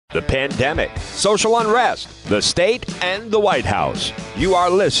the pandemic, social unrest, the state, and the White House. You are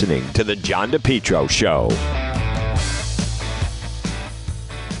listening to The John DePetro Show.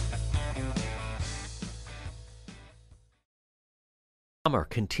 Summer,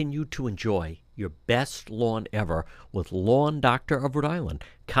 continue to enjoy your best lawn ever with Lawn Doctor of Rhode Island.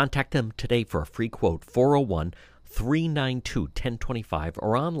 Contact them today for a free quote, 401-392-1025,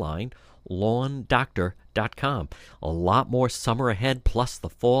 or online, lawndoctor.com. A lot more summer ahead, plus the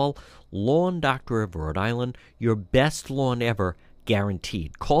fall. Lawn Doctor of Rhode Island, your best lawn ever,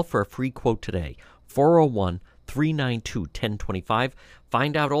 guaranteed. Call for a free quote today, 401-392-1025.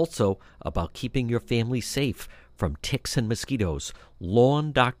 Find out also about keeping your family safe from ticks and mosquitoes.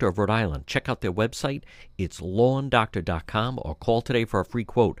 Lawn Doctor of Rhode Island. Check out their website. It's lawndoctor.com, or call today for a free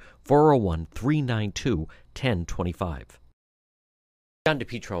quote, 401-392-1025. John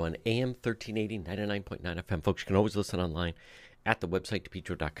DePetro on AM 1380, 99.9 FM. Folks, you can always listen online at the website,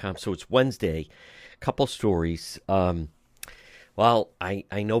 depetro.com. So it's Wednesday. Couple stories. Well,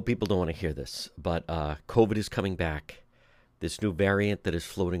 I know people don't want to hear this, but COVID is coming back. This new variant that is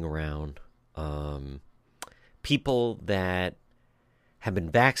floating around. People that have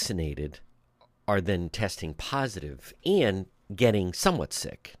been vaccinated are then testing positive and getting somewhat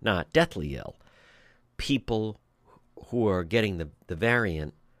sick, not deathly ill. People who are getting the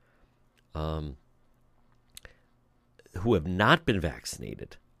variant, who have not been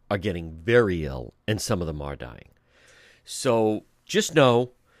vaccinated, are getting very ill, and some of them are dying. So just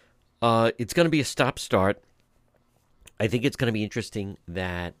know it's going to be a stop-start. I think it's going to be interesting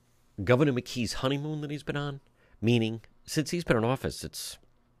that Governor McKee's honeymoon that he's been on, meaning since he's been in office, its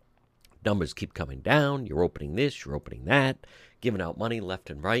numbers keep coming down. You're opening this, you're opening that, giving out money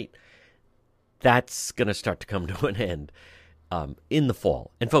left and right. That's going to start to come to an end in the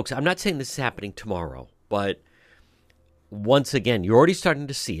fall. And folks, I'm not saying this is happening tomorrow, but once again, you're already starting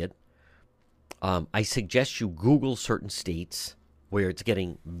to see it. I suggest you Google certain states where it's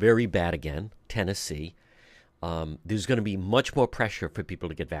getting very bad again. Tennessee. There's going to be much more pressure for people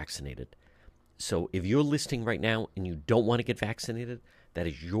to get vaccinated. So if you're listening right now and you don't want to get vaccinated, that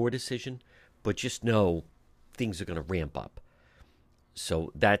is your decision. But just know things are going to ramp up.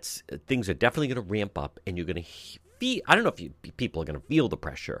 So things are definitely going to ramp up, and you're going to feel. I don't know if people are going to feel the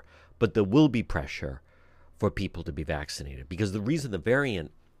pressure, but there will be pressure for people to be vaccinated, because the reason the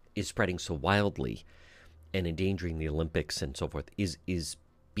variant is spreading so wildly and endangering the Olympics and so forth is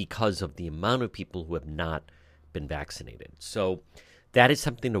because of the amount of people who have not been vaccinated. So that is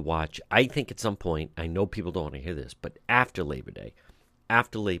something to watch. I think at some point, I know people don't want to hear this, but after Labor Day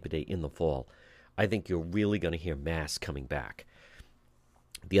in the fall, I think you're really going to hear masks coming back.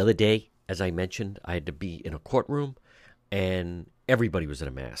 The other day, as I mentioned, I had to be in a courtroom, and everybody was in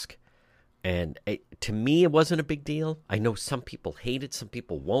a mask. And to me, it wasn't a big deal. I know some people hate it, some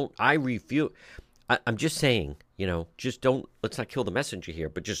people won't. I refuse. I'm just saying, just let's not kill the messenger here,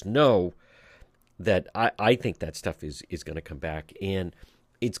 but just know that I think that stuff is going to come back. And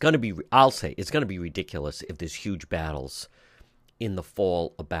it's going to be, I'll say, it's going to be ridiculous if there's huge battles in the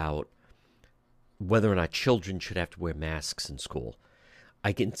fall about whether or not children should have to wear masks in school.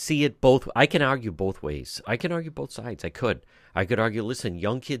 I can see it both. I can argue both ways. I can argue both sides. I could argue, listen,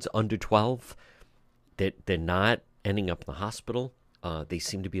 young kids under 12, they're not ending up in the hospital. They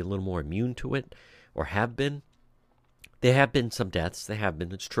seem to be a little more immune to it, or have been. There have been some deaths. They have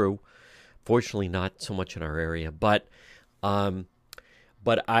been. It's true. Fortunately, not so much in our area. But I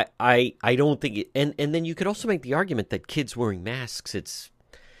don't think it. And then you could also make the argument that kids wearing masks, it's,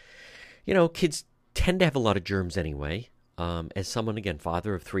 kids tend to have a lot of germs anyway. As someone, again,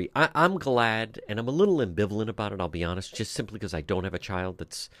 father of three, I'm glad, and I'm a little ambivalent about it, I'll be honest, just simply because I don't have a child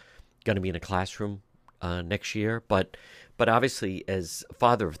that's going to be in a classroom next year. But obviously, as a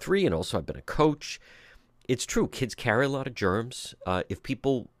father of three, and also I've been a coach, it's true. Kids carry a lot of germs. If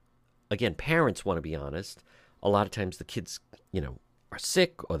people, again, parents want to be honest, a lot of times the kids, are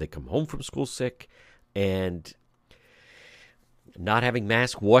sick, or they come home from school sick, and not having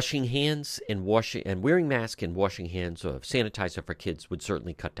masks, washing hands and wearing masks and washing hands or sanitizer for kids would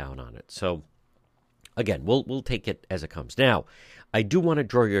certainly cut down on it. So again, we'll take it as it comes. Now, I do want to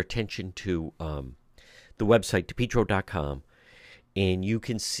draw your attention to the website, depetro.com, and you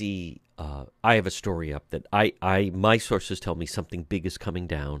can see I have a story up that my sources tell me something big is coming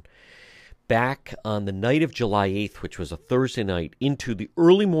down. Back on the night of July 8th, which was a Thursday night, into the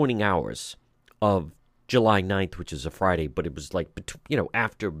early morning hours of July 9th, which is a Friday, but it was like,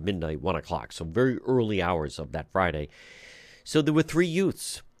 after midnight, 1 o'clock, so very early hours of that Friday. So there were three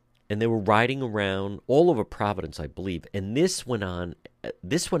youths, and they were riding around all over Providence, I believe, and this was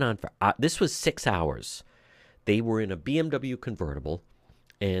 6 hours. They were in a BMW convertible,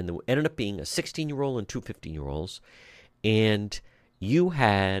 and there ended up being a 16-year-old and two 15-year-olds. And you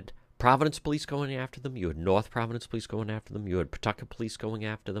had Providence police going after them. You had North Providence police going after them. You had Pawtucket police going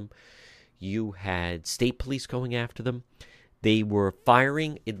after them. You had state police going after them. They were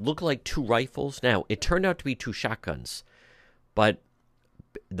firing, it looked like two rifles. Now, it turned out to be two shotguns, but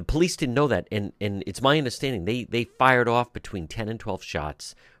the police didn't know that. And it's my understanding they fired off between 10 and 12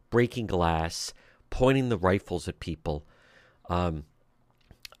 shots, breaking glass, pointing the rifles at people.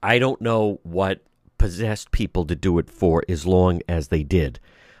 I don't know what possessed people to do it for as long as they did,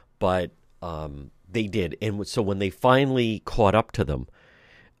 but they did. And so when they finally caught up to them,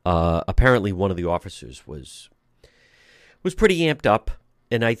 apparently one of the officers was pretty amped up,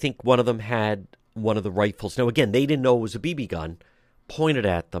 and I think one of them had one of the rifles. Now, again, they didn't know it was a BB gun, pointed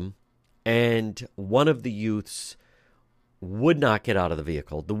at them, and one of the youths would not get out of the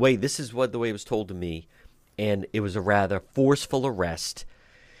vehicle. The way it was told to me, and it was a rather forceful arrest.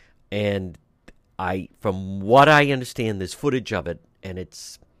 And from what I understand, there's footage of it, and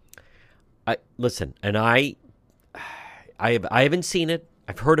I haven't seen it.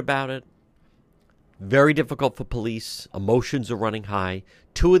 I've heard about it. Very difficult for police. Emotions are running high.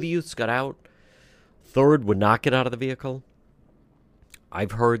 Two of the youths got out. Third would not get out of the vehicle.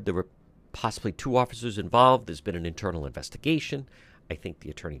 I've heard there were possibly two officers involved. There's been an internal investigation. I think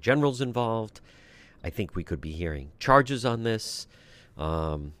the Attorney General's involved. I think we could be hearing charges on this.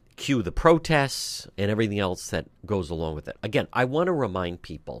 Cue the protests and everything else that goes along with it. Again, I want to remind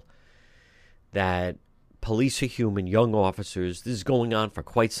people that police are human, young officers. This is going on for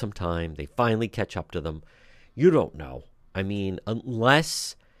quite some time. They finally catch up to them. You don't know. I mean,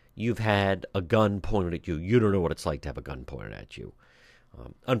 unless you've had a gun pointed at you, you don't know what it's like to have a gun pointed at you.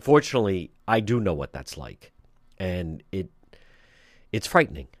 Unfortunately, I do know what that's like. And it's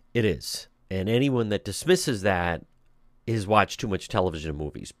frightening. It is. And anyone that dismisses that has watched too much television and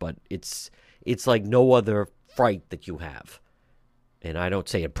movies. But it's like no other fright that you have. And I don't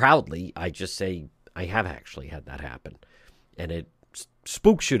say it proudly. I just say I have actually had that happen. And it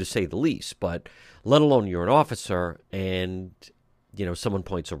spooks you, to say the least. But let alone you're an officer and, someone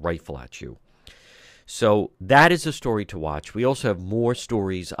points a rifle at you. So that is a story to watch. We also have more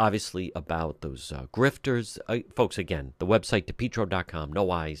stories, obviously, about those grifters. Folks, again, the website, DePetro.com,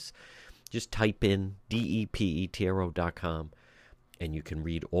 no eyes. Just type in DEPETRO.com, and you can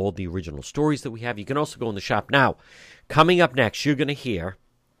read all the original stories that we have. You can also go in the shop. Now, coming up next, you're going to hear,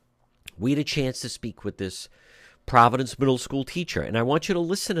 we had a chance to speak with this Providence Middle School teacher, and I want you to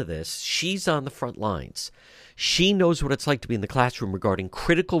listen to this. She's on the front lines. She knows what it's like to be in the classroom regarding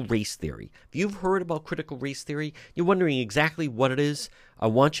critical race theory. If you've heard about critical race theory, you're wondering exactly what it is, I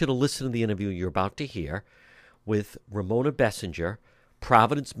want you to listen to the interview you're about to hear with Ramona Bessinger,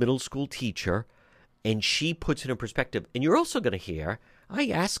 Providence Middle School teacher, and she puts it in perspective. And you're also going to hear, I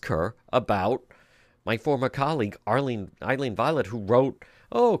ask her about my former colleague, Eileen Violet, who wrote,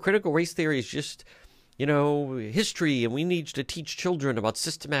 critical race theory is just, history, and we need to teach children about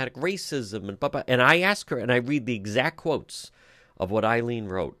systematic racism, and blah, blah. And I ask her, and I read the exact quotes of what Eileen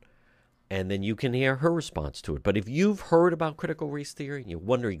wrote, and then you can hear her response to it. But if you've heard about critical race theory, and you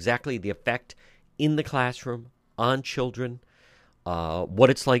wonder exactly the effect in the classroom on children,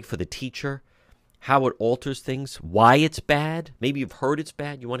 what it's like for the teacher, how it alters things, why it's bad. Maybe you've heard it's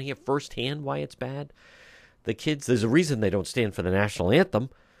bad. You want to hear firsthand why it's bad. The kids, there's a reason they don't stand for the national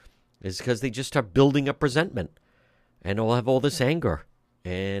anthem. It's because they just start building up resentment. And they'll have all this anger.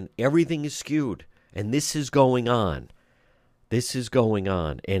 And everything is skewed. And this is going on. This is going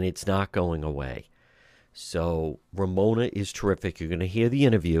on. And it's not going away. So Ramona is terrific. You're going to hear the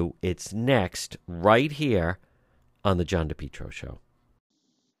interview. It's next, right here on the John DePetro Show.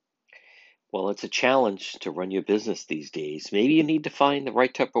 Well, it's a challenge to run your business these days. Maybe you need to find the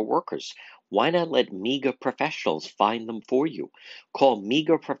right type of workers. Why not let MEGA Professionals find them for you? Call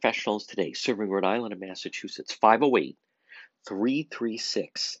MEGA Professionals today, serving Rhode Island and Massachusetts,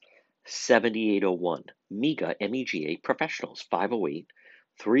 508-336-7801. MEGA, M-E-G-A, Professionals,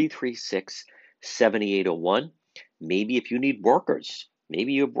 508-336-7801. Maybe if you need workers,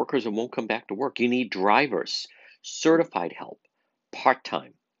 maybe you have workers that won't come back to work. You need drivers, certified help,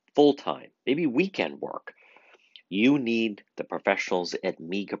 part-time, full-time, maybe weekend work. You need the professionals at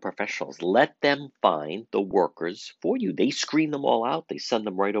MEGA Professionals. Let them find the workers for you. They screen them all out. They send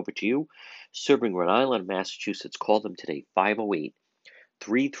them right over to you. Serving Rhode Island, Massachusetts. Call them today,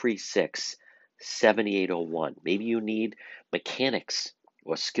 508-336-7801. Maybe you need mechanics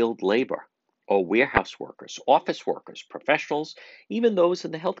or skilled labor or warehouse workers, office workers, professionals, even those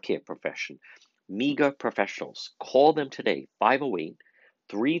in the healthcare profession. MEGA Professionals. Call them today,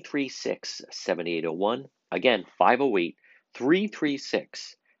 508-336-7801. Again, 508-336-7801.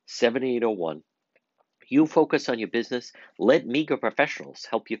 7801. You focus on your business. Let Meager Professionals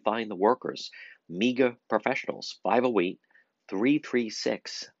help you find the workers. Meager Professionals,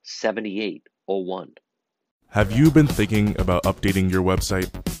 508-336-7801. Have you been thinking about updating your website?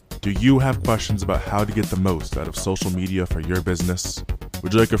 Do you have questions about how to get the most out of social media for your business?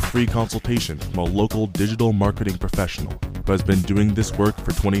 Would you like a free consultation from a local digital marketing professional who has been doing this work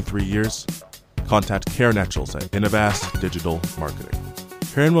for 23 years? Contact Karen Etchels at Innovast Digital Marketing.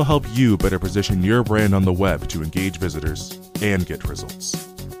 Karen will help you better position your brand on the web to engage visitors and get results.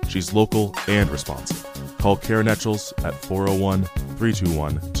 She's local and responsive. Call Karen Etchels at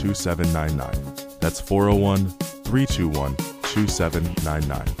 401-321-2799. That's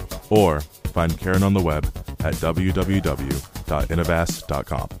 401-321-2799. Or find Karen on the web at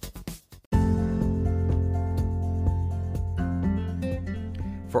www.innovast.com.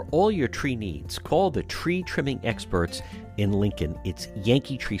 For all your tree needs, call the tree trimming experts in Lincoln. It's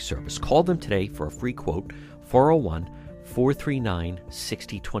Yankee Tree Service. Call them today for a free quote,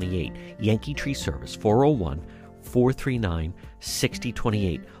 401-439-6028. Yankee Tree Service,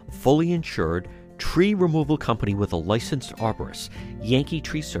 401-439-6028. Fully insured tree removal company with a licensed arborist. Yankee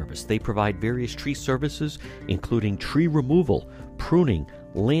Tree Service. They provide various tree services, including tree removal, pruning,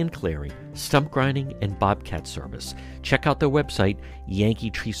 land clearing, stump grinding, and bobcat service. Check out their website,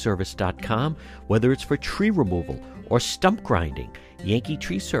 yankeetreeservice.com. Whether it's for tree removal or stump grinding, Yankee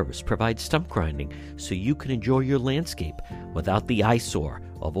Tree Service provides stump grinding so you can enjoy your landscape without the eyesore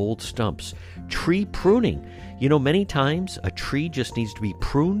of old stumps. Tree pruning. You know, many times a tree just needs to be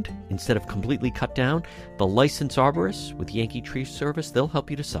pruned instead of completely cut down. The licensed arborists with Yankee Tree Service, they'll help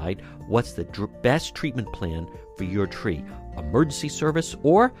you decide what's the best treatment plan for your tree. Emergency service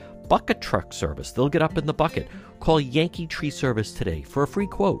or bucket truck service. They'll get up in the bucket. Call Yankee Tree Service today for a free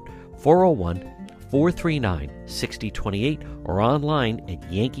quote, 401-439-6028, or online at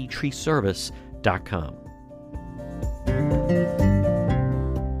yankeetreeservice.com.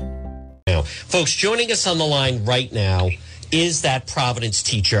 Now, folks, joining us on the line right now is that Providence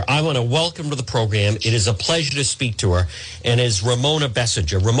teacher. I want to welcome to the program. It is a pleasure to speak to her, and is Ramona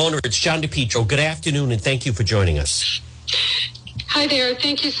Bessinger. Ramona, it's John DePietro. Good afternoon, and thank you for joining us. Hi there.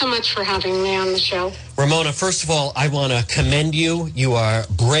 Thank you so much for having me on the show. Ramona, first of all, I want to commend you. You are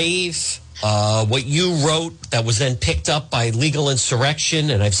brave. What you wrote that was then picked up by Legal Insurrection,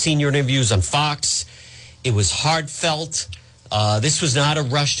 and I've seen your interviews on Fox. It was heartfelt. This was not a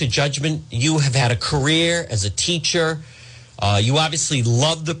rush to judgment. You have had a career as a teacher. You obviously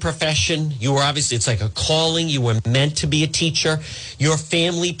love the profession. You were obviously, it's like a calling. You were meant to be a teacher. Your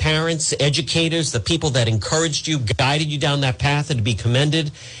family, parents, educators, the people that encouraged you, guided you down that path, and to be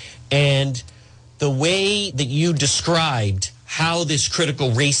commended. And the way that you described how this critical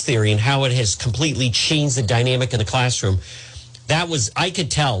race theory and how it has completely changed the dynamic in the classroom, that was, I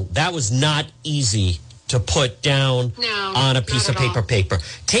could tell, that was not easy to put down on a piece of paper.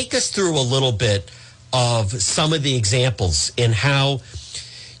 Take us through a little bit of some of the examples in how,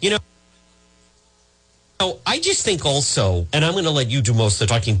 I just think also, and I'm going to let you do most of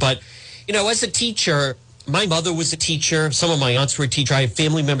the talking, but, as a teacher, my mother was a teacher. Some of my aunts were a teacher. I have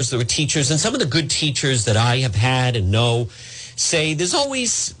family members that were teachers. And some of the good teachers that I have had and know say there's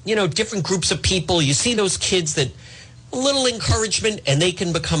always, different groups of people. You see those kids that a little encouragement and they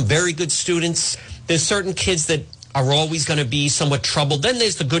can become very good students. There's certain kids that are always going to be somewhat troubled. Then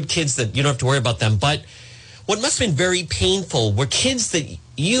there's the good kids that you don't have to worry about them. But what must have been very painful were kids that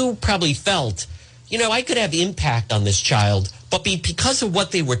you probably felt, I could have impact on this child. But because of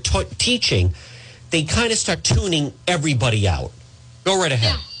what they were teaching, they kind of start tuning everybody out. Go right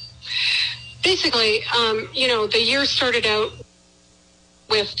ahead. Yeah. Basically, the year started out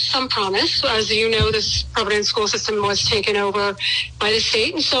with some promise. As you know, this Providence school system was taken over by the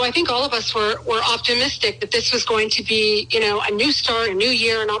state. And so I think all of us were optimistic that this was going to be, a new start, a new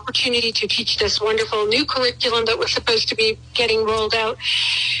year, an opportunity to teach this wonderful new curriculum that was supposed to be getting rolled out.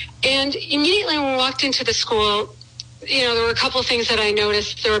 And immediately when we walked into the school, there were a couple of things that I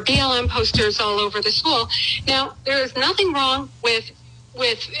noticed. There were BLM posters all over the school. Now, there is nothing wrong with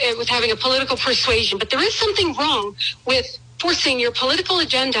having a political persuasion, but there is something wrong with forcing your political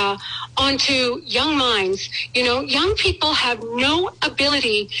agenda onto young minds. Young people have no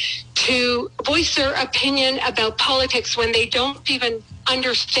ability to voice their opinion about politics when they don't even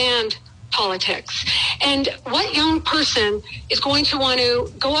understand politics. And what young person is going to want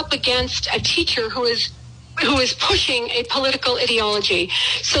to go up against a teacher who is pushing a political ideology?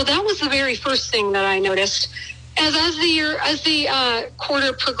 So that was the very first thing that I noticed. As the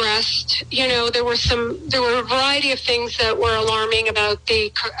quarter progressed, there were a variety of things that were alarming about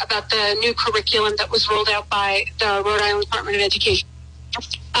the new curriculum that was rolled out by the Rhode Island Department of Education.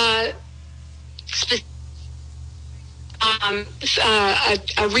 a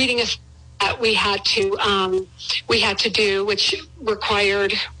reading that we had to do, which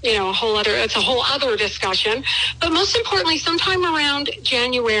required, a whole other discussion. But most importantly, sometime around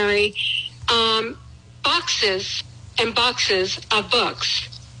January, boxes and boxes of books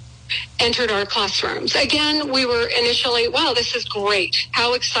entered our classrooms. Again, we were initially, wow, this is great.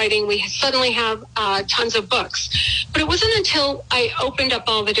 How exciting. We suddenly have tons of books. But it wasn't until I opened up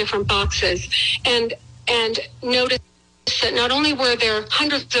all the different boxes and noticed that not only were there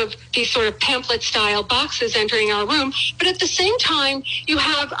hundreds of these sort of pamphlet-style boxes entering our room, but at the same time, you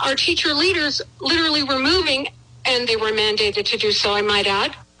have our teacher leaders literally removing, and they were mandated to do so, I might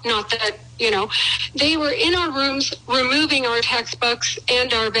add, not that, they were in our rooms removing our textbooks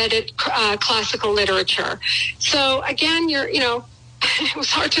and our vetted classical literature. So again, it was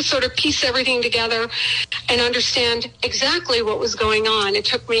hard to sort of piece everything together and understand exactly what was going on. It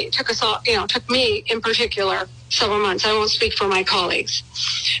took me in particular several months. I won't speak for my colleagues.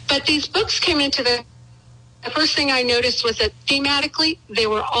 But these books came into the first thing I noticed was that thematically, they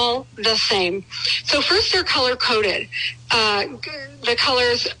were all the same. So first, they're color-coded. The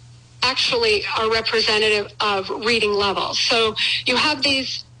colors actually are representative of reading levels. So you have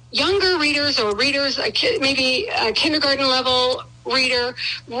these younger readers or readers, maybe a kindergarten level reader,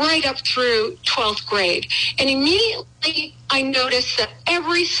 right up through 12th grade. And immediately I noticed that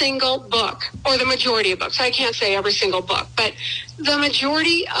every single book, or the majority of books, I can't say every single book, but the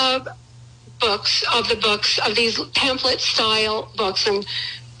majority of these pamphlet-style books, and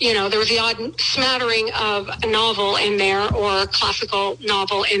there was the odd smattering of a novel in there or a classical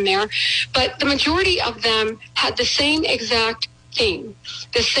novel in there, but the majority of them had the same exact theme,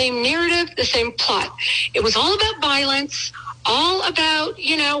 the same narrative, the same plot. It was all about violence, all about,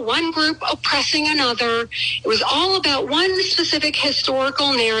 one group oppressing another. It was all about one specific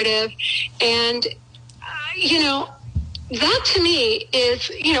historical narrative. And, that to me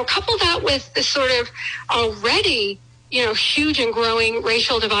is, couple that with the sort of already, huge and growing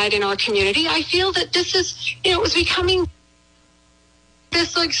racial divide in our community. I feel that this is, it was becoming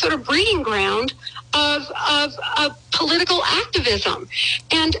this like sort of breeding ground of political activism.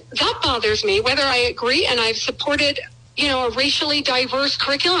 And that bothers me, whether I agree, and I've supported a racially diverse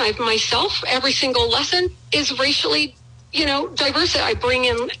curriculum. I've myself, every single lesson is racially, diverse. I bring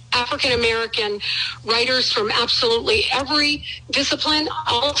in African-American writers from absolutely every discipline,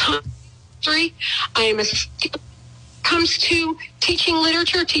 all time. I am comes to teaching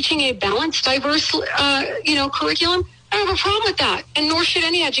literature, teaching a balanced, diverse, curriculum. I don't have a problem with that, and nor should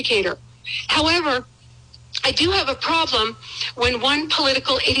any educator. However, I do have a problem when one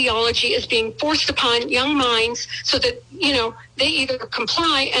political ideology is being forced upon young minds so that, they either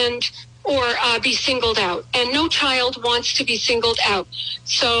comply or be singled out. And no child wants to be singled out.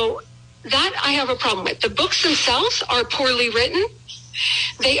 So that I have a problem with. The books themselves are poorly written.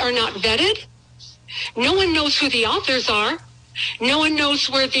 They are not vetted. No one knows who the authors are. No one knows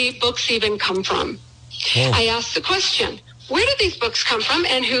where the books even come from. Oh. I asked the question, where did these books come from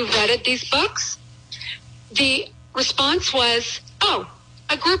and who vetted these books? The response was,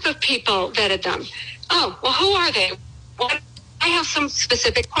 a group of people vetted them. Oh, well, who are they? Well, I have some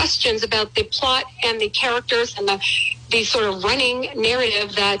specific questions about the plot and the characters and the sort of running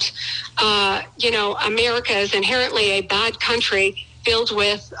narrative that, America is inherently a bad country filled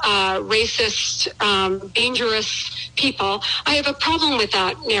with racist, dangerous people. I have a problem with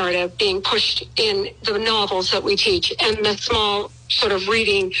that narrative being pushed in the novels that we teach and the small sort of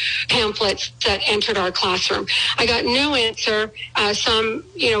reading pamphlets that entered our classroom. I got no answer, some,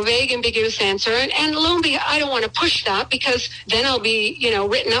 vague, ambiguous answer. And lo and behold, I don't want to push that because then I'll be,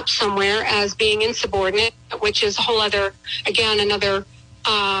 written up somewhere as being insubordinate, which is a whole other, again, another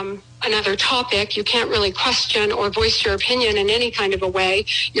topic. You can't really question or voice your opinion in any kind of a way.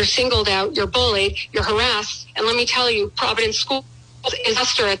 You're singled out, you're bullied, you're harassed. And let me tell you, Providence School is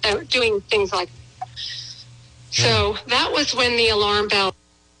master at doing things like that. So that was when the alarm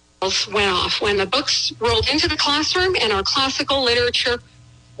bells went off, when the books rolled into the classroom and our classical literature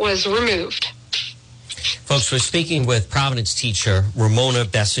was removed. Folks, we're speaking with Providence teacher Ramona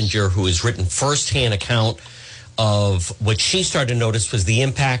Bessinger, who has written firsthand account of what she started to notice was the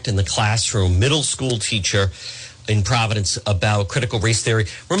impact in the classroom, middle school teacher in Providence, about critical race theory.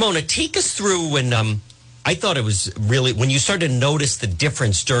 Ramona, take us through when I thought it was really when you started to notice the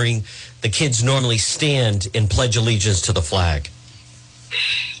difference during the kids normally stand and pledge allegiance to the flag.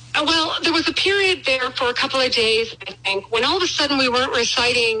 Well, there was a period there for a couple of days, I think, when all of a sudden we weren't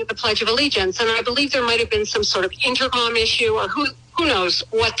reciting the Pledge of Allegiance. And I believe there might have been some sort of intercom issue or who knows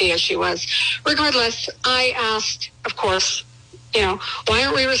what the issue was. Regardless, I asked, of course, why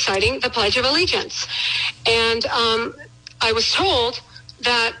aren't we reciting the Pledge of Allegiance? And I was told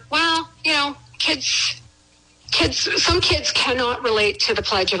that, some kids cannot relate to the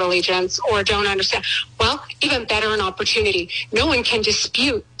Pledge of Allegiance or don't understand. Well, even better, an opportunity. No one can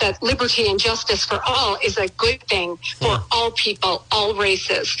dispute that liberty and justice for all is a good thing for all people, all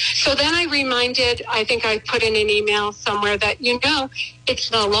races. So then I think I put in an email somewhere that, it's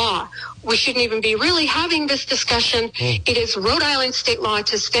the law. We shouldn't even be really having this discussion. It is Rhode Island state law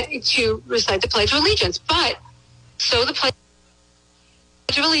to recite the Pledge of Allegiance. So the Pledge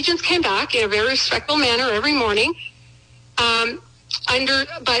of Allegiance came back in a very respectful manner every morning. But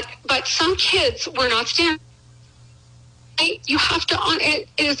some kids were not standing. You have to honor. It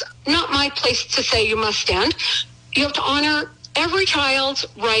is not my place to say you must stand. You have to honor every child's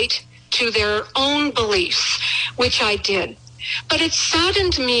right to their own beliefs, which I did. But it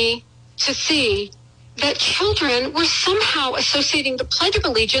saddened me to see that children were somehow associating the Pledge of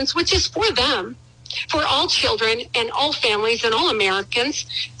Allegiance, which is for them, for all children and all families and all Americans,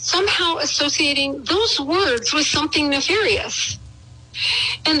 somehow associating those words with something nefarious.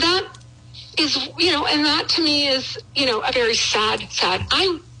 And that is, and that to me is, a very sad.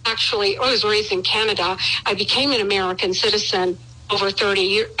 I was raised in Canada. I became an American citizen over 30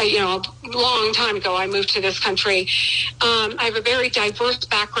 years, a long time ago. I moved to this country. I have a very diverse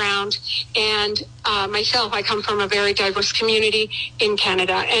background, and myself, I come from a very diverse community in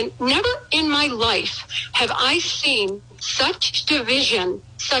Canada. And never in my life have I seen such division,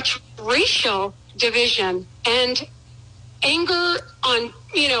 such racial division, and anger on,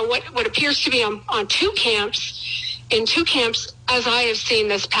 what appears to be on two camps, as I have seen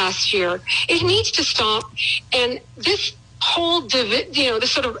this past year. It needs to stop. And this whole,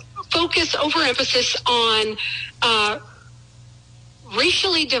 this sort of focus, overemphasis on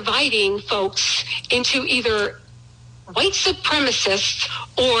racially dividing folks into either white supremacists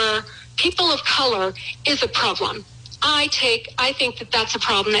or people of color is a problem. I think that that's a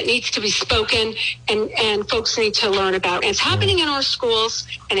problem that needs to be spoken and folks need to learn about. And it's happening in our schools,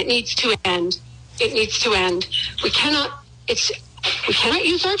 and it needs to end. It needs to end. We cannot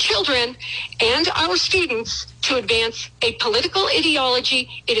use our children and our students to advance a political ideology.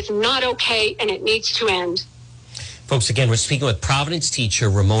 It is not okay, and it needs to end. Folks, again, we're speaking with Providence teacher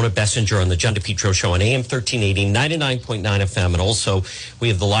Ramona Bessinger on the John DePietro Show on AM 1380, 99.9 FM, and also we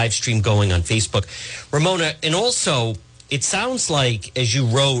have the live stream going on Facebook. Ramona, and also, it sounds like, as you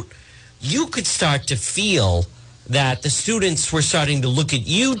wrote, you could start to feel that the students were starting to look at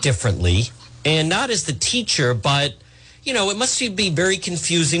you differently, and not as the teacher, but it must be very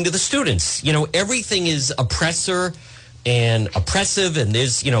confusing to the students. Everything is oppressor and oppressive, and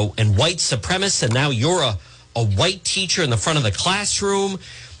there's, and white supremacist, and now you're a white teacher in the front of the classroom,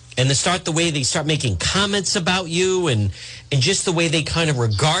 and the way they start making comments about you and just the way they kind of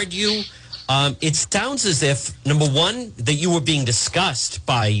regard you. It sounds as if, number one, that you were being discussed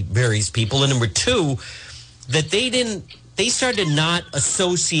by various people, and number two, that they started to not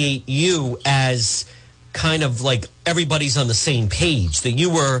associate you as kind of like everybody's on the same page, that you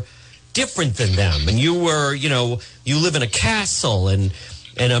were different than them, and you were, you live in a castle, and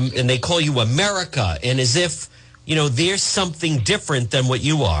they call you America, and as if, there's something different than what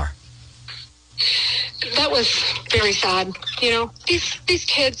you are. That was very sad. These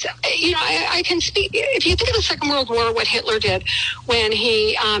kids, I can speak. If you think of the Second World War, what Hitler did when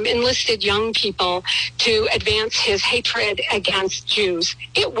he enlisted young people to advance his hatred against Jews,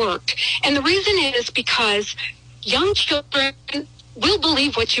 it worked. And the reason is because young children will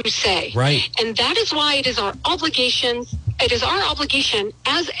believe what you say. Right. And that is why it is our obligation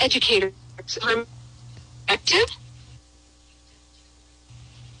as educators to remain active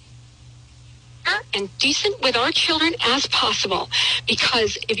and decent with our children as possible.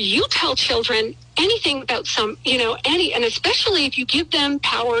 Because if you tell children anything about and especially if you give them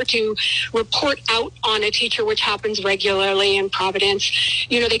power to report out on a teacher, which happens regularly in Providence,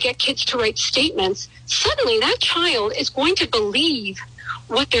 they get kids to write statements, suddenly that child is going to believe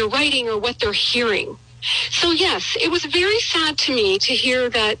what they're writing or what they're hearing. So yes, it was very sad to me to hear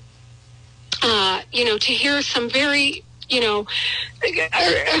that, to hear some very,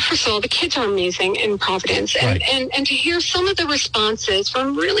 first of all, the kids are amazing in Providence. Right. And to hear some of the responses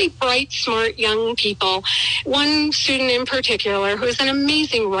from really bright, smart young people, one student in particular, who is an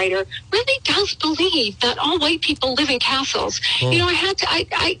amazing writer, really does believe that all white people live in castles.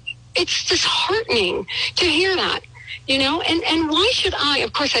 It's disheartening to hear that. And why should I,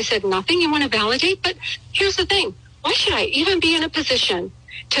 of course I said nothing, you want to validate, but here's the thing. Why should I even be in a position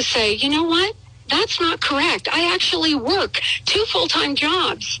to say, you know what? That's not correct. I actually work 2 full-time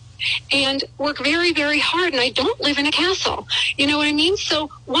jobs. and work very, very hard. And I don't live in a castle. You know what I mean? So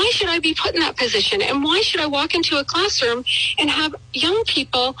why should I be put in that position? And why should I walk into a classroom and have young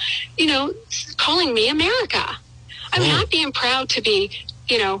people, you know, calling me America? I'm happy and proud to be,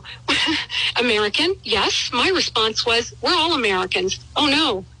 you know, American. Yes. My response was, we're all Americans. Oh,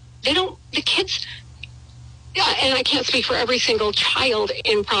 no, they don't, the kids. Yeah, and I can't speak for every single child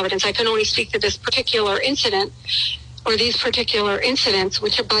in Providence. I can only speak to this particular incident or these particular incidents,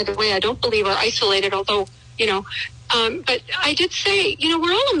 which, by the way, I don't believe are isolated, although, you know, but I did say, you know,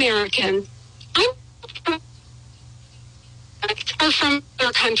 we're all Americans. Are from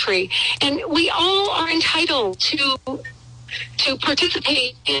their country, and we all are entitled to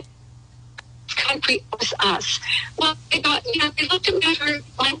participate in this country as us. Well, they got, you know, they looked at me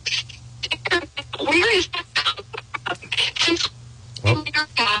like, where is that come from? Since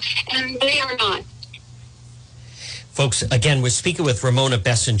America, and they are not. Folks, again, we're speaking with Ramona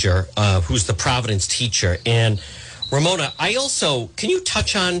Bessinger, who's the Providence teacher. And Ramona, can you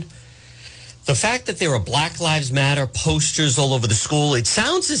touch on the fact that there are Black Lives Matter posters all over the school? It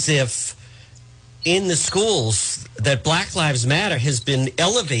sounds as if in the schools that Black Lives Matter has been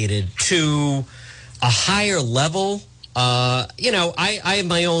elevated to a higher level. You know, I have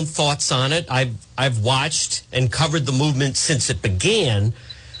my own thoughts on it. I've watched and covered the movement since it began.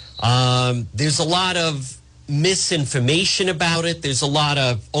 There's a lot of misinformation about it. There's a lot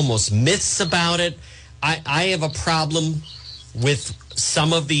of almost myths about it. I have a problem with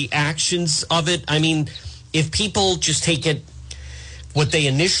some of the actions of it. I mean, if people just take it what they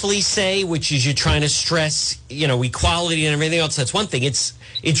initially say, which is you're trying to stress, you know, equality and everything else, that's one thing. It's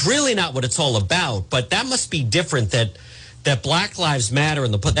really not what it's all about. But that must be different, that Black Lives Matter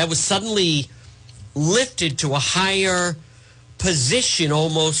and that was suddenly lifted to a higher position,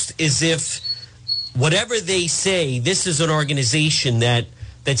 almost as if whatever they say, this is an organization that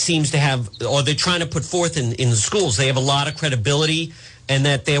seems to have, or they're trying to put forth in the schools, they have a lot of credibility, and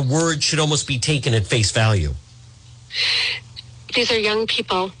that their word should almost be taken at face value. These are young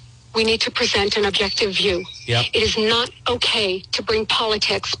people. We need to present an objective view. Yep. It is not okay to bring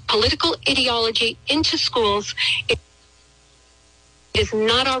political ideology into schools. It is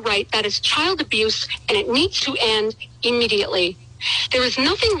not all right. That is child abuse, and it needs to end immediately. There is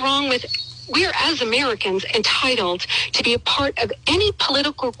nothing wrong with, we are, as Americans, entitled to be a part of any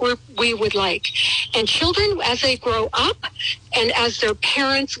political group we would like. And children, as they grow up and as their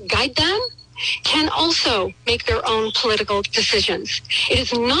parents guide them, can also make their own political decisions. It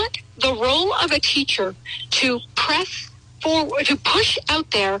is not the role of a teacher to press forward, to push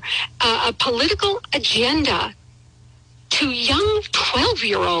out there a political agenda to young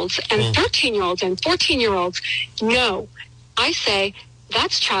 12-year-olds and 13-year-olds and 14-year-olds. No, I say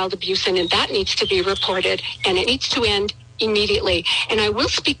that's child abuse, and that needs to be reported, and it needs to end immediately. And I will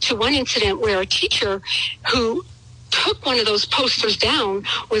speak to one incident where a teacher who took one of those posters down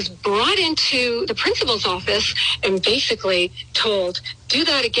was brought into the principal's office and basically told, do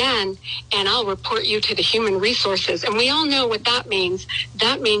that again and I'll report you to the human resources. And we all know what that means.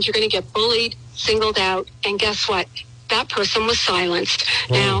 That means you're going to get bullied, singled out, and guess what? That person was silenced.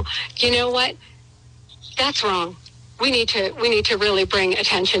 Now, you know what? That's wrong. We need to really bring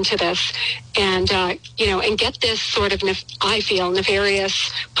attention to this, and and get this sort of, I feel,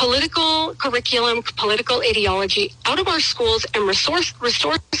 nefarious political curriculum, political ideology out of our schools, and restore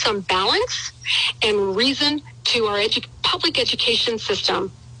some balance and reason to our public education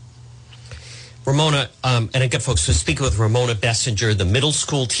system. Ramona, and again, folks, we're speaking with Ramona Bessinger, the middle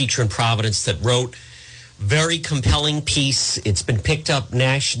school teacher in Providence that wrote very compelling piece. It's been picked up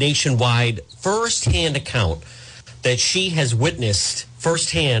nationwide, first-hand account that she has witnessed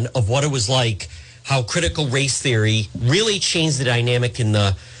firsthand of what it was like, how critical race theory really changed the dynamic in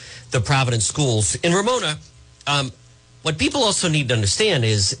the Providence schools. And Ramona, what people also need to understand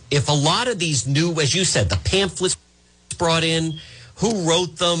is if a lot of these new, as you said, the pamphlets brought in, who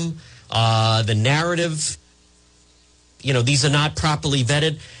wrote them, the narrative, these are not properly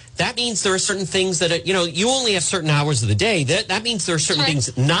vetted. That means there are certain things that, you only have certain hours of the day. That means there are certain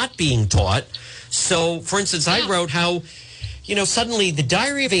things not being taught. So, for instance, I wrote how, suddenly the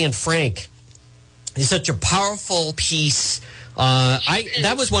Diary of Anne Frank is such a powerful piece.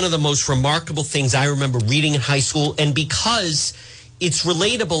 That was one of the most remarkable things I remember reading in high school. And because it's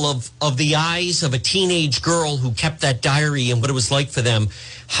relatable of the eyes of a teenage girl who kept that diary and what it was like for them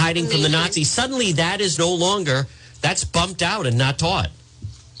hiding from the Nazis, suddenly that is no longer, that's bumped out and not taught.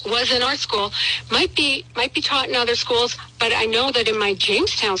 Was in our school, might be taught in other schools, but I know that in my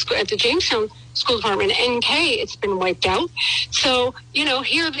Jamestown school, at the Jamestown School Department, NK, it's been wiped out. So,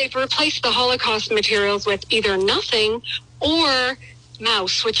 here they've replaced the Holocaust materials with either nothing or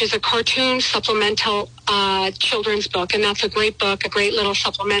Mouse, which is a cartoon supplemental children's book, and that's a great book, a great little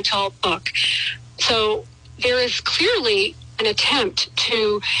supplemental book. So there is clearly an attempt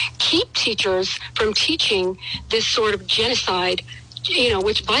to keep teachers from teaching this sort of genocide,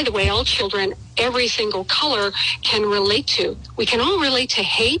 which, by the way, all children, every single color, can relate to. We can all relate to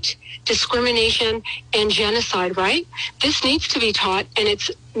hate, discrimination, and genocide, right? This needs to be taught, and it's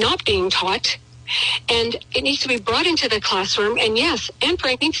not being taught. And it needs to be brought into the classroom. And yes, Anne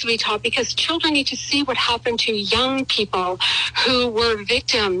Frank needs to be taught because children need to see what happened to young people who were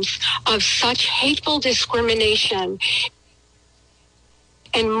victims of such hateful discrimination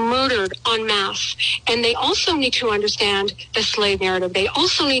and murdered en masse. And they also need to understand the slave narrative. They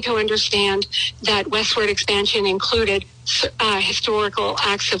also need to understand that westward expansion included historical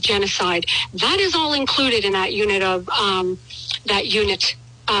acts of genocide. That is all included in that unit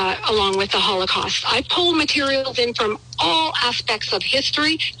along with the Holocaust. I pull materials in from all aspects of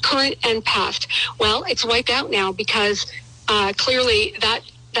history, current and past. Well, it's wiped out now because clearly that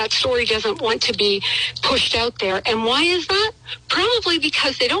story doesn't want to be pushed out there. And why is that? Probably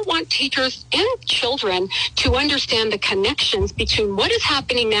because they don't want teachers and children to understand the connections between what is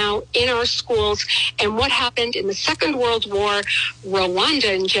happening now in our schools and what happened in the Second World War,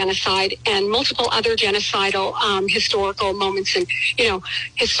 Rwandan genocide, and multiple other genocidal historical moments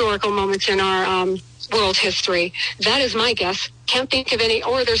in our world history. That is my guess. Can't think of any,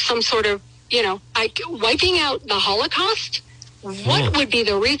 or there's some sort of, wiping out the Holocaust. What would be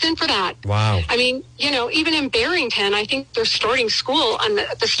the reason for that? Wow. I mean, even in Barrington, I think they're starting school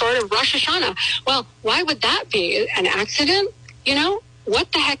at the start of Rosh Hashanah. Well, why would that be? An accident?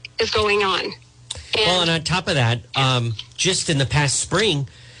 What the heck is going on? And on top of that, just in the past spring,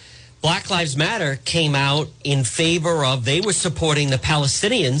 Black Lives Matter came out in favor of, they were supporting the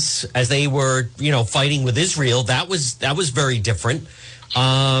Palestinians as they were, fighting with Israel. That was very different.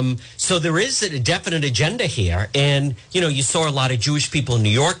 So there is a definite agenda here. And, you saw a lot of Jewish people in New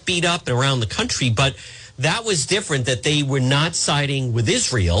York beat up and around the country, but that was different, that they were not siding with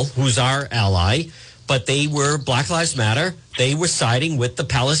Israel, who's our ally, but they were, Black Lives Matter, they were siding with the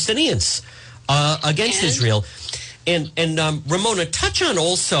Palestinians against Israel. And Ramona, touch on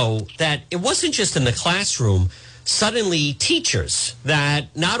also that it wasn't just in the classroom. Suddenly teachers,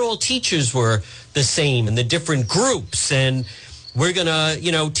 that not all teachers were the same in the different groups, and we're going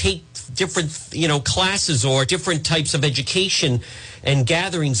to, take different, classes or different types of education and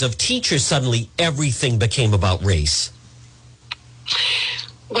gatherings of teachers. Suddenly everything became about race.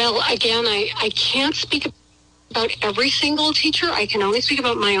 Well, again, I can't speak about every single teacher. I can only speak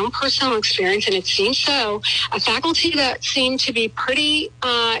about my own personal experience, and it seems so. A faculty that seemed to be pretty,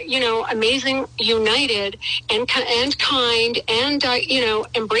 amazing, united, and kind, and,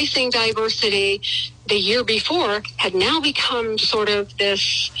 embracing diversity the year before had now become sort of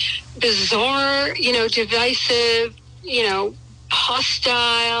this bizarre, divisive,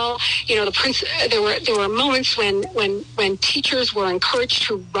 hostile. There were moments when teachers were encouraged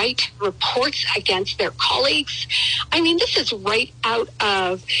to write reports against their colleagues. I mean, this is right out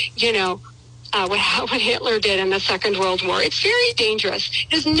of, what Hitler did in the Second World War. It's very dangerous.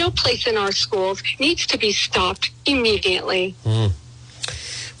 There's no place in our schools. Needs to be stopped immediately.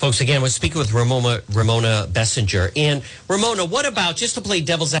 Folks, again, we're speaking with Ramona Bessinger. And Ramona, what about, just to play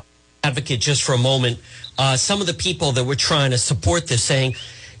devil's advocate just for a moment, some of the people that were trying to support this saying,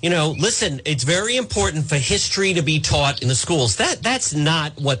 listen, it's very important for history to be taught in the schools. That's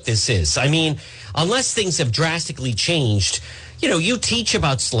not what this is. I mean, unless things have drastically changed, you teach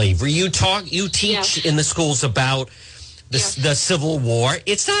about slavery, you teach in the schools about the Civil War.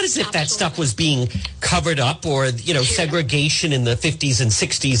 It's not as if that stuff was being covered up or, segregation in the 50s and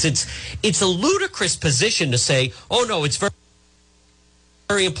 60s. It's a ludicrous position to say, oh, no, it's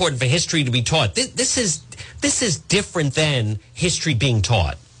very important for history to be taught. This is different than history being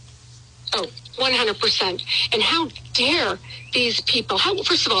taught. Oh, 100%. And how dare these people,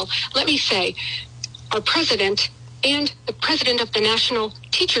 first of all, let me say, our president and the president of the National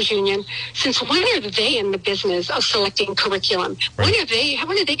Teachers Union, since when are they in the business of selecting curriculum? Right.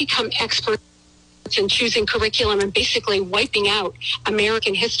 When did they become experts in choosing curriculum and basically wiping out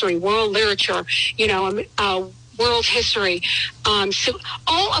American history, world literature, world history? So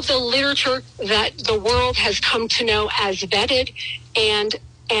all of the literature that the world has come to know as vetted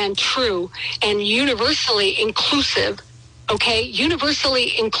and true and universally inclusive,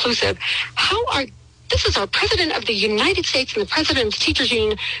 universally inclusive. This is our president of the United States and the president of the Teachers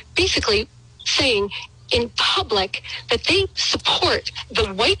Union basically saying in public that they support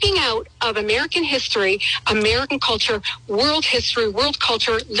the wiping out of American history, American culture, world history, world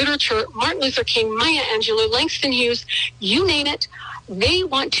culture, literature, Martin Luther King, Maya Angelou, Langston Hughes, you name it. They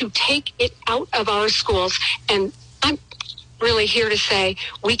want to take it out of our schools. And I'm really here to say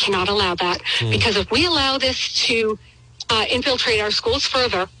we cannot allow that. Because if we allow this to infiltrate our schools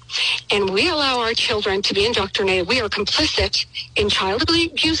further, and we allow our children to be indoctrinated, we are complicit in child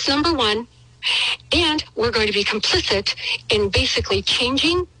abuse, number one, and we're going to be complicit in basically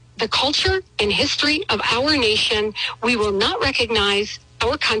changing the culture and history of our nation. We will not recognize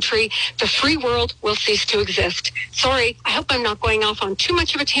our country. The free world will cease to exist. Sorry, I hope I'm not going off on too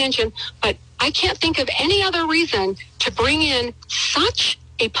much of a tangent, but I can't think of any other reason to bring in such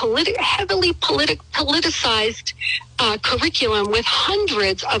a heavily politicized curriculum with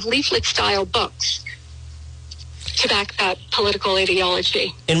hundreds of leaflet-style books to back that political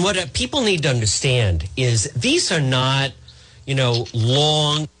ideology. And what people need to understand is these are not,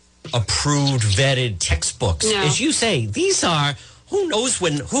 long approved, vetted textbooks. No. As you say, these are, who knows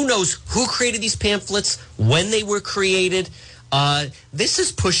who created these pamphlets, when they were created. This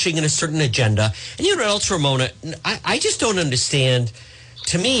is pushing in a certain agenda. And you know what else, Ramona? I just don't understand.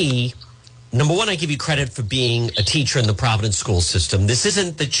 To me, number one, I give you credit for being a teacher in the Providence school system. This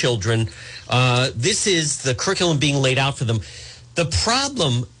isn't the children. This is the curriculum being laid out for them. The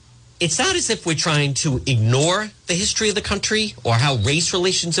problem, it's not as if we're trying to ignore the history of the country or how race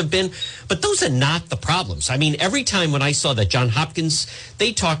relations have been, but those are not the problems. I mean, every time when I saw that John Hopkins,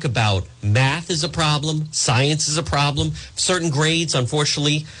 they talk about math is a problem, science is a problem, certain grades,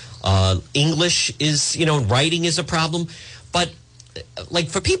 unfortunately, English is, writing is a problem. But like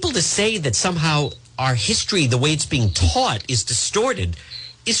for people to say that somehow our history, the way it's being taught, is distorted,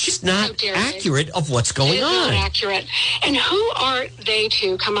 it's just not accurate of what's going on. Not accurate. And who are they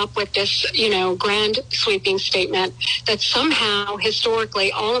to come up with this, grand sweeping statement that somehow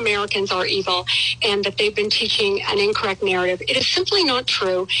historically all Americans are evil and that they've been teaching an incorrect narrative? It is simply not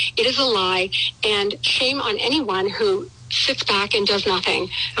true. It is a lie, and shame on anyone who sits back and does nothing.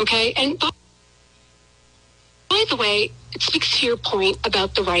 Okay? And by the way, it speaks to your point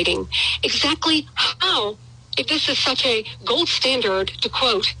about the writing. Exactly how, if this is such a gold standard, to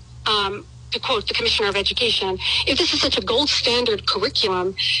quote the Commissioner of Education, if this is such a gold standard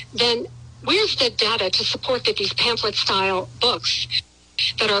curriculum, then where's the data to support that these pamphlet-style books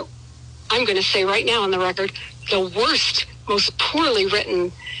that are, I'm going to say right now on the record, the worst, most poorly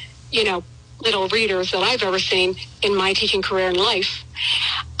written, little readers that I've ever seen in my teaching career in life.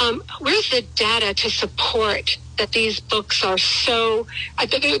 Where's the data to support that these books are so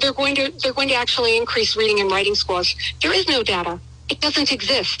they're going to actually increase reading and writing scores? There is no data. It doesn't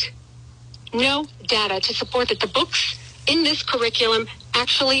exist. No data to support that the books in this curriculum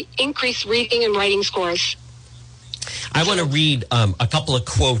actually increase reading and writing scores. I want to read a couple of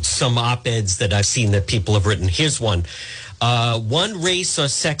quotes, some op-eds that I've seen that people have written. Here's one. One race or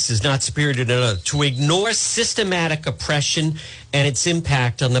sex is not superior to another. To ignore systematic oppression and its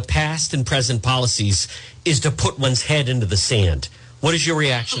impact on the past and present policies is to put one's head into the sand. What is your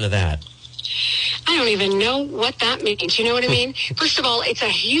reaction to that? I don't even know what that means. You know what I mean? First of all, it's a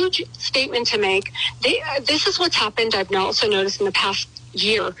huge statement to make. This is what's happened. I've also noticed in the past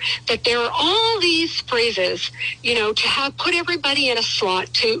year that there are all these phrases, to have put everybody in a slot,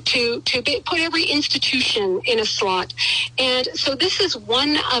 to put every institution in a slot. And so this is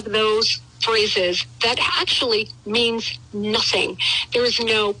one of those phrases that actually means nothing. There is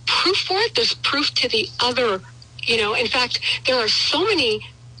no proof for it. There's proof to the other, in fact, there are so many,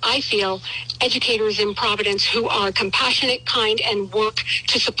 I feel, educators in Providence who are compassionate, kind, and work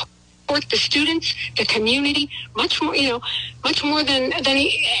to support the students, the community, much more than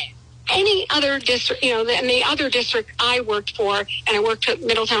any other district, than the other district I worked for. And I worked at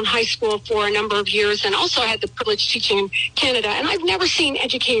Middletown High School for a number of years, and also I had the privilege of teaching in Canada. And I've never seen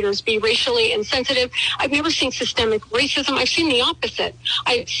educators be racially insensitive. I've never seen systemic racism. I've seen the opposite.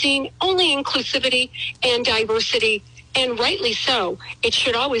 I've seen only inclusivity and diversity, and rightly so. It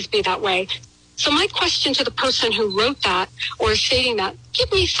should always be that way. So my question to the person who wrote that or is stating that,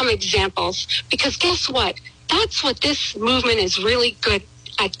 give me some examples, because guess what? That's what this movement is really good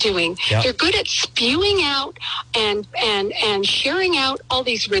at doing. Yep. They're good at spewing out and sharing out all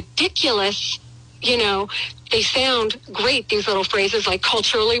these ridiculous, they sound great, these little phrases like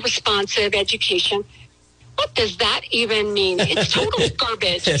culturally responsive education. What does that even mean? It's total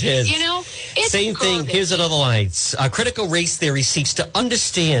garbage. It is. It's Same garbage. thing. Here's another line. Critical race theory seeks to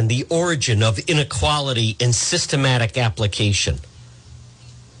understand the origin of inequality in systematic application.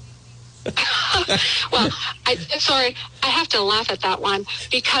 Well, I have to laugh at that one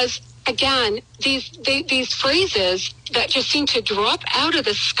because, again, these phrases that just seem to drop out of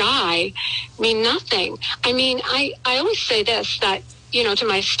the sky mean nothing. I mean, I always say this, that to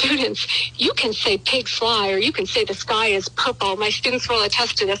my students, you can say pigs fly or you can say the sky is purple. My students will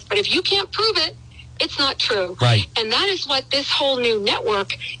attest to this, but if you can't prove it, it's not true. Right. And that is what this whole new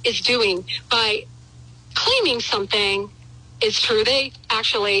network is doing by claiming something is true. They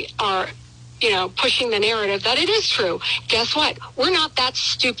actually are, pushing the narrative that it is true. Guess what? We're not that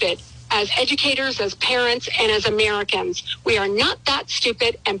stupid as educators, as parents, and as Americans. We are not that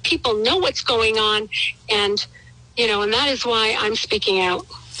stupid, and people know what's going on, and that is why I'm speaking out.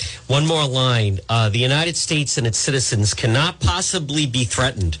 One more line. The United States and its citizens cannot possibly be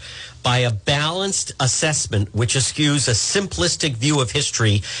threatened by a balanced assessment which eschews a simplistic view of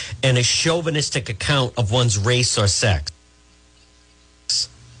history and a chauvinistic account of one's race or sex.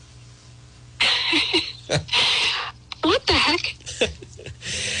 What the heck?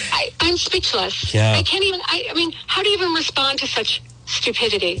 I'm speechless. Yeah. I can't even, how do you even respond to such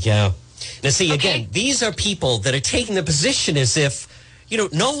stupidity? Yeah. Now, see, Okay. again, these are people that are taking the position as if,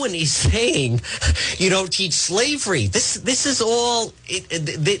 no one is saying, teach slavery. This is all,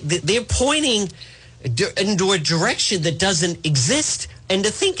 they're pointing into a direction that doesn't exist. And to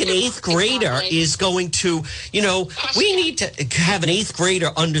think an eighth grader Exactly. is going to, we need to have an eighth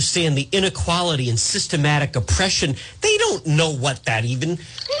grader understand the inequality and systematic oppression. They don't know what that even...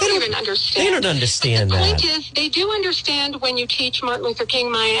 They don't even understand. They don't understand but the that. point is, they do understand when you teach Martin Luther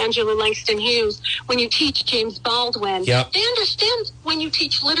King, Maya Angelou, Langston Hughes, when you teach James Baldwin. Yep. They understand when you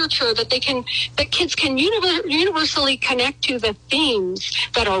teach literature that kids can universally connect to the themes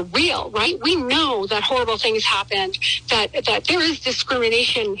that are real, right? We know that horrible things happened, that there is discrimination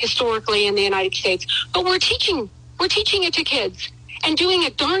historically in the United States, but we're teaching it to kids and doing a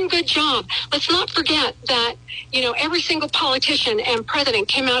darn good job. Let's not forget that, every single politician and president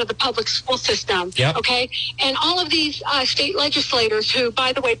came out of the public school system. Yep. Okay? And all of these state legislators who,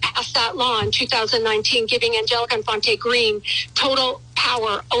 by the way, passed that law in 2019, giving Angelica Infante Green total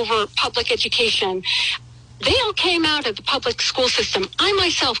power over public education. They all came out of the public school system. I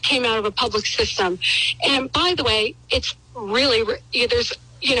myself came out of a public system. And by the way, it's really,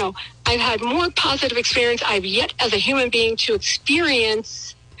 I've had more positive experience. I've yet as a human being to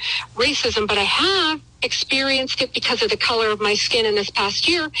experience racism, but I have experienced it because of the color of my skin in this past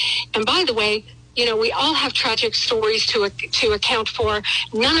year. And by the way, we all have tragic stories to account for.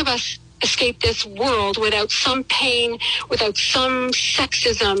 None of us escape this world without some pain, without some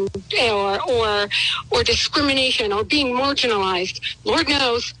sexism or discrimination or being marginalized. Lord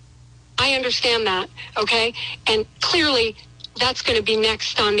knows, I understand that, okay? And clearly, that's going to be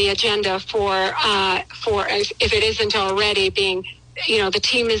next on the agenda for if it isn't already being, the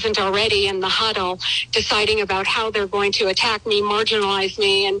team isn't already in the huddle deciding about how they're going to attack me, marginalize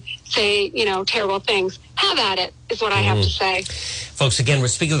me, and say, terrible things. Have at it, is what I have to say. Folks, again, we're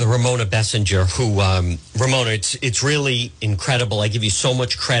speaking with Ramona Bessinger, who, Ramona, it's really incredible. I give you so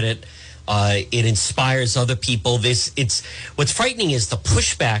much credit. It inspires other people. What's frightening is the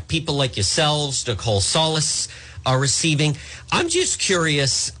pushback people like yourselves, Nicole Solis, are receiving. I'm just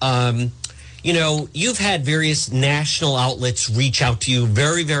curious, you've had various national outlets reach out to you,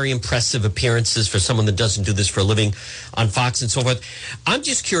 very, very impressive appearances for someone that doesn't do this for a living on Fox and so forth. I'm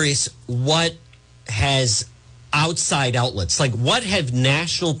just curious, what has outside outlets, like what have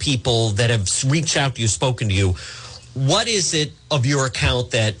national people that have reached out to you, spoken to you, what is it of your account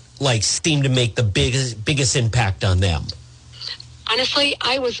that seemed to make the biggest impact on them? Honestly,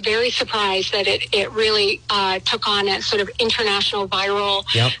 I was very surprised that it really took on a sort of international viral.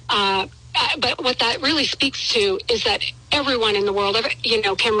 Yep. But what that really speaks to is that everyone in the world,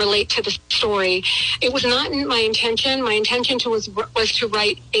 can relate to the story. It was not my intention. My intention was to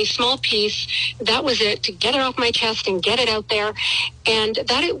write a small piece. That was it, to get it off my chest and get it out there. And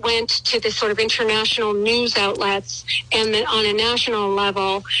that it went to this sort of international news outlets, and then on a national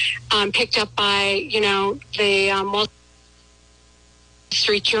level, picked up by, the Wall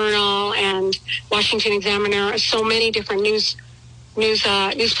Street Journal and Washington Examiner, so many different news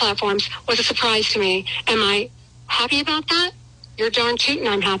platforms, was a surprise to me. Am I happy about that? You're darn tootin'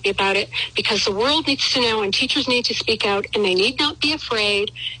 I'm happy about it, because the world needs to know and teachers need to speak out, and they need not be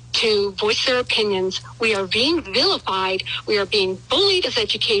afraid to voice their opinions. We are being vilified. We are being bullied as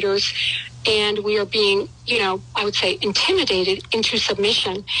educators, and we are being, I would say, intimidated into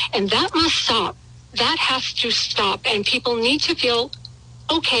submission. And that must stop. That has to stop. And people need to feel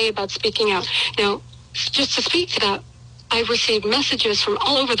okay about speaking out. Now, just to speak to that, I've received messages from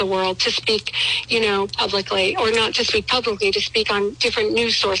all over the world to speak, publicly, or not to speak publicly, to speak on different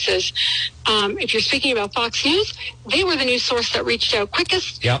news sources. If you're speaking about Fox News, they were the news source that reached out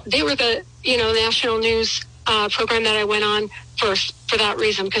quickest. Yep. They were the, national news program that I went on first for that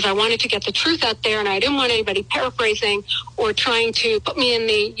reason, because I wanted to get the truth out there, and I didn't want anybody paraphrasing or trying to put me in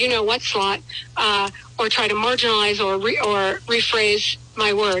the you-know-what slot or try to marginalize or rephrase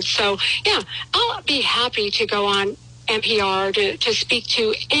my words. So, yeah, I'll be happy to go on NPR to speak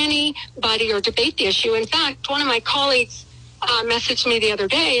to anybody or debate the issue. In fact, one of my colleagues messaged me the other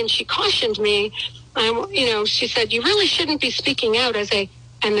day, and she cautioned me. She said, you really shouldn't be speaking out as a,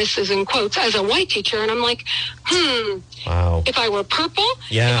 and this is in quotes, as a white teacher. And I'm like, wow. If I were purple,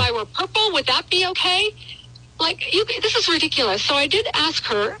 would that be okay? This is ridiculous. So I did ask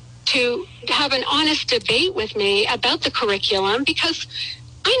her to have an honest debate with me about the curriculum, because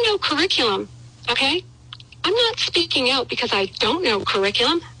I know curriculum, okay? I'm not speaking out because I don't know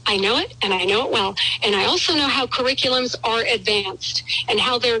curriculum. I know it, and I know it well. And I also know how curriculums are advanced and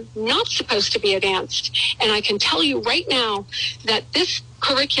how they're not supposed to be advanced. And I can tell you right now that this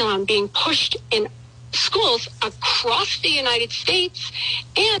curriculum being pushed in schools across the United States,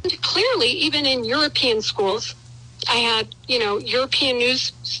 and clearly even in European schools, I had, European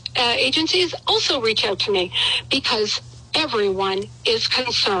news agencies also reach out to me because everyone is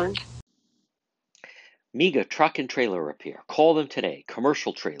concerned. MEGA Truck and Trailer Repair. Call them today.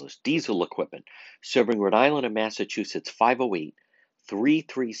 Commercial trailers, diesel equipment, serving Rhode Island and Massachusetts.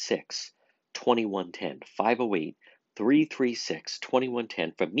 508-336-2110.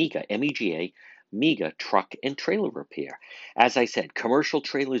 508-336-2110 for MEGA, MEGA, MEGA Truck and Trailer Repair. As I said, commercial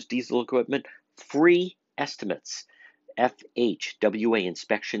trailers, diesel equipment, free estimates, FHWA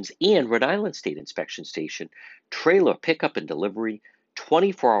inspections, and Rhode Island State Inspection Station, trailer pickup and delivery,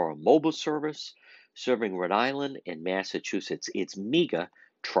 24-hour mobile service, serving Rhode Island and Massachusetts. It's MEGA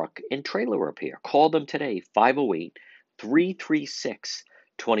Truck and Trailer Repair. Call them today,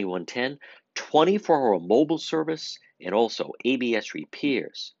 508-336-2110, 24-hour mobile service, and also ABS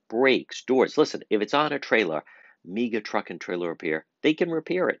repairs, brakes, doors. Listen, if it's on a trailer, MEGA Truck and Trailer Repair, they can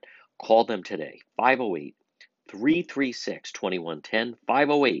repair it. Call them today, 508-336-2110,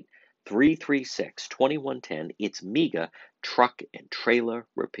 508-336-2110. It's MEGA Truck and Trailer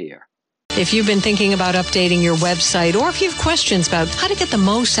Repair. If you've been thinking about updating your website, or if you have questions about how to get the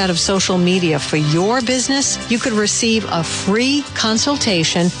most out of social media for your business, you could receive a free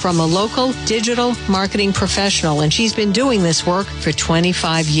consultation from a local digital marketing professional, and she's been doing this work for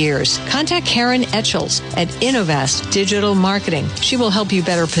 25 years. Contact Karen Etchels at Innovast Digital Marketing. She will help you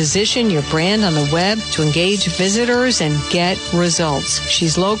better position your brand on the web to engage visitors and get results.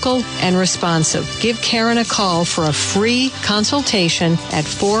 She's local and responsive. Give Karen a call for a free consultation at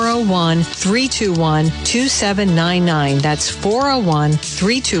 401-321-2799. That's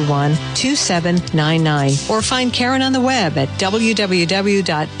 401-321-2799. Or find Karen on the web at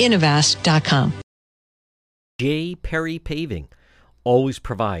www.innovast.com. J. Perry Paving always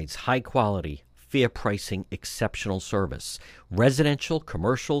provides high quality, fair pricing, exceptional service. Residential,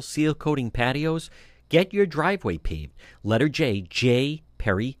 commercial, seal coating patios. Get your driveway paved. Letter J, J.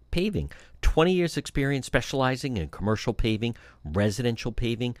 Perry Paving. 20 years experience specializing in commercial paving, residential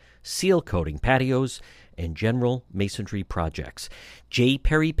paving, seal coating patios, and general masonry projects. J.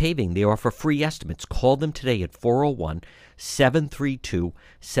 Perry Paving, they offer free estimates. Call them today at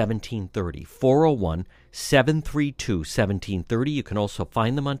 401-732-1730. 401-732-1730. You can also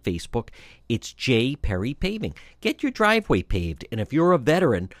find them on Facebook. It's J. Perry Paving. Get your driveway paved, and if you're a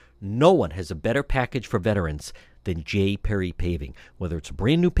veteran, no one has a better package for veterans than J. Perry Paving. Whether it's a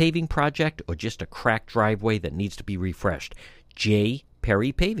brand new paving project or just a cracked driveway that needs to be refreshed, J.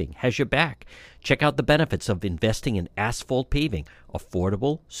 Perry Paving has your back. Check out the benefits of investing in asphalt paving.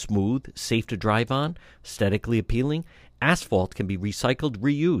 Affordable, smooth, safe to drive on, aesthetically appealing. Asphalt can be recycled,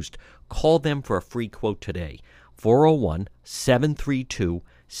 reused. Call them for a free quote today.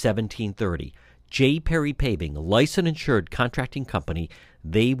 401-732-1730. J. Perry Paving, a licensed insured contracting company.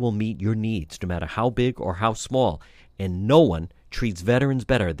 They will meet your needs no matter how big or how small. And no one treats veterans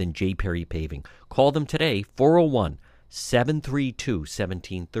better than J. Perry Paving. Call them today,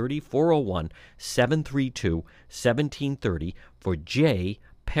 401-732-1730, 401-732-1730 for J.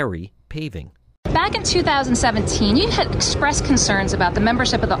 Perry Paving. Back in 2017, you had expressed concerns about the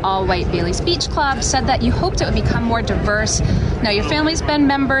membership of the all-white Bailey's Beach Club, said that you hoped it would become more diverse. Now, your family's been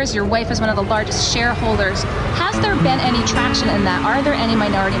members, your wife is one of the largest shareholders. Has there been any traction in that? Are there any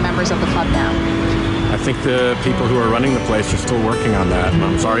minority members of the club now? I think the people who are running the place are still working on that, and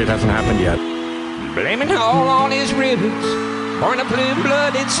I'm sorry it hasn't happened yet. Blaming all on his roots, born a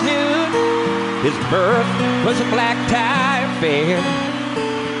blue-blooded snoot. His birth was a black tie affair.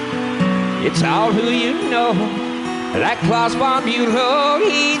 It's all who you know, like Klaus von Bülow.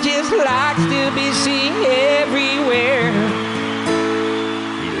 He just likes to be seen everywhere.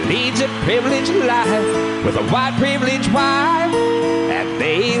 He leads a privileged life with a white privileged wife. At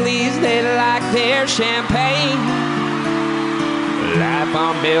Bailey's they like their champagne. Life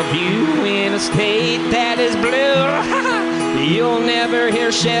on Bellevue in a state that is blue. You'll never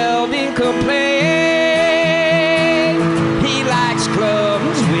hear Sheldon complain. He likes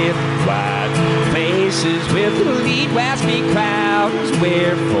clubs with white faces, with elite waspy crowds,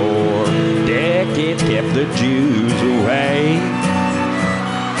 where for decades kept the Jews away.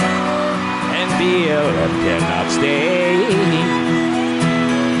 And BLM cannot stay.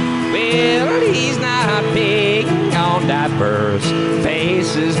 Well, he's not big on diverse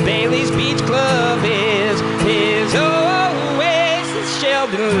faces. Bailey's Beach Club is his oasis.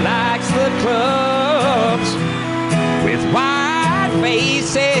 Sheldon likes the clubs with white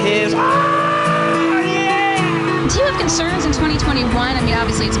faces. Oh, yeah! Do you have concerns in 2021? I mean,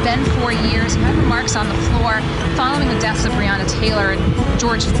 obviously, it's been 4 years. You had remarks on the floor following the deaths of Breonna Taylor and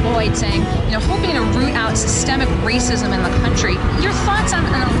George Floyd saying, hoping to root out systemic racism in the country. Your thoughts on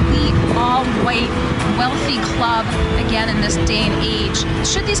an elite, all-white, wealthy club, again, in this day and age?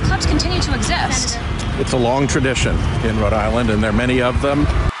 Should these clubs continue to exist? It's a long tradition in Rhode Island, and there are many of them.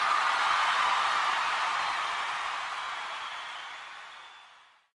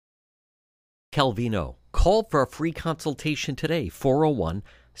 Calvino. Call for a free consultation today,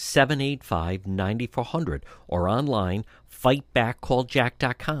 401-785-9400, or online,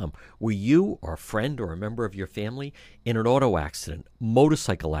 fightbackcalljack.com, where you or a friend or a member of your family in an auto accident,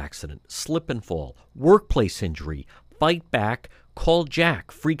 motorcycle accident, slip and fall, workplace injury, fight back, call Jack,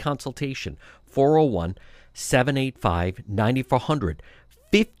 free consultation, 401-785-9400.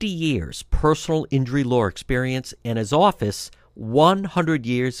 50 years personal injury law experience, and his office 100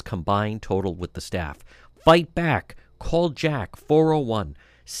 years combined total with the staff. Fight back. Call Jack,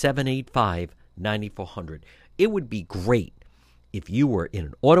 401-785-9400. It would be great if you were in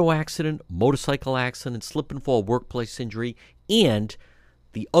an auto accident, motorcycle accident, slip and fall, workplace injury, and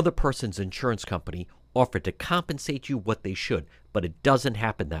the other person's insurance company offered to compensate you what they should, but it doesn't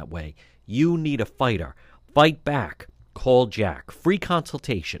happen that way. You need a fighter. Fight back. Call Jack. Free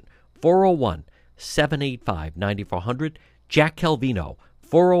consultation, 401-785-9400. Jack Calvino,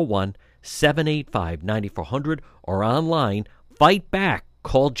 401-785-9400, or online,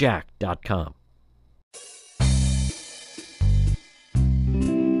 fightbackcalljack.com.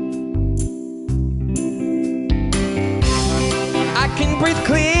 I can breathe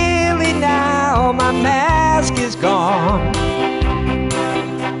clearly now, my mask is gone.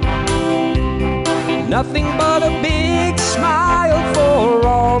 Nothing but a big smile for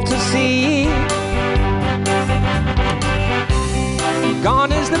all to see.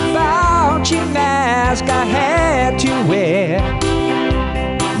 Gone is the Fauci mask I had to wear.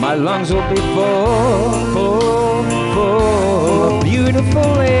 My lungs will be full of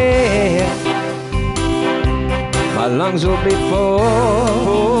beautiful air. My lungs will be full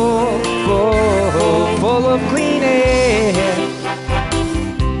of clean air.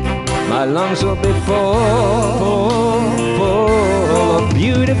 My lungs will be full of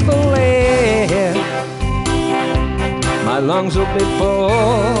beautiful air. My lungs will be full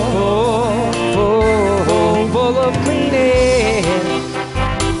of clean air.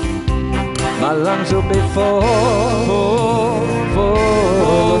 My lungs will be full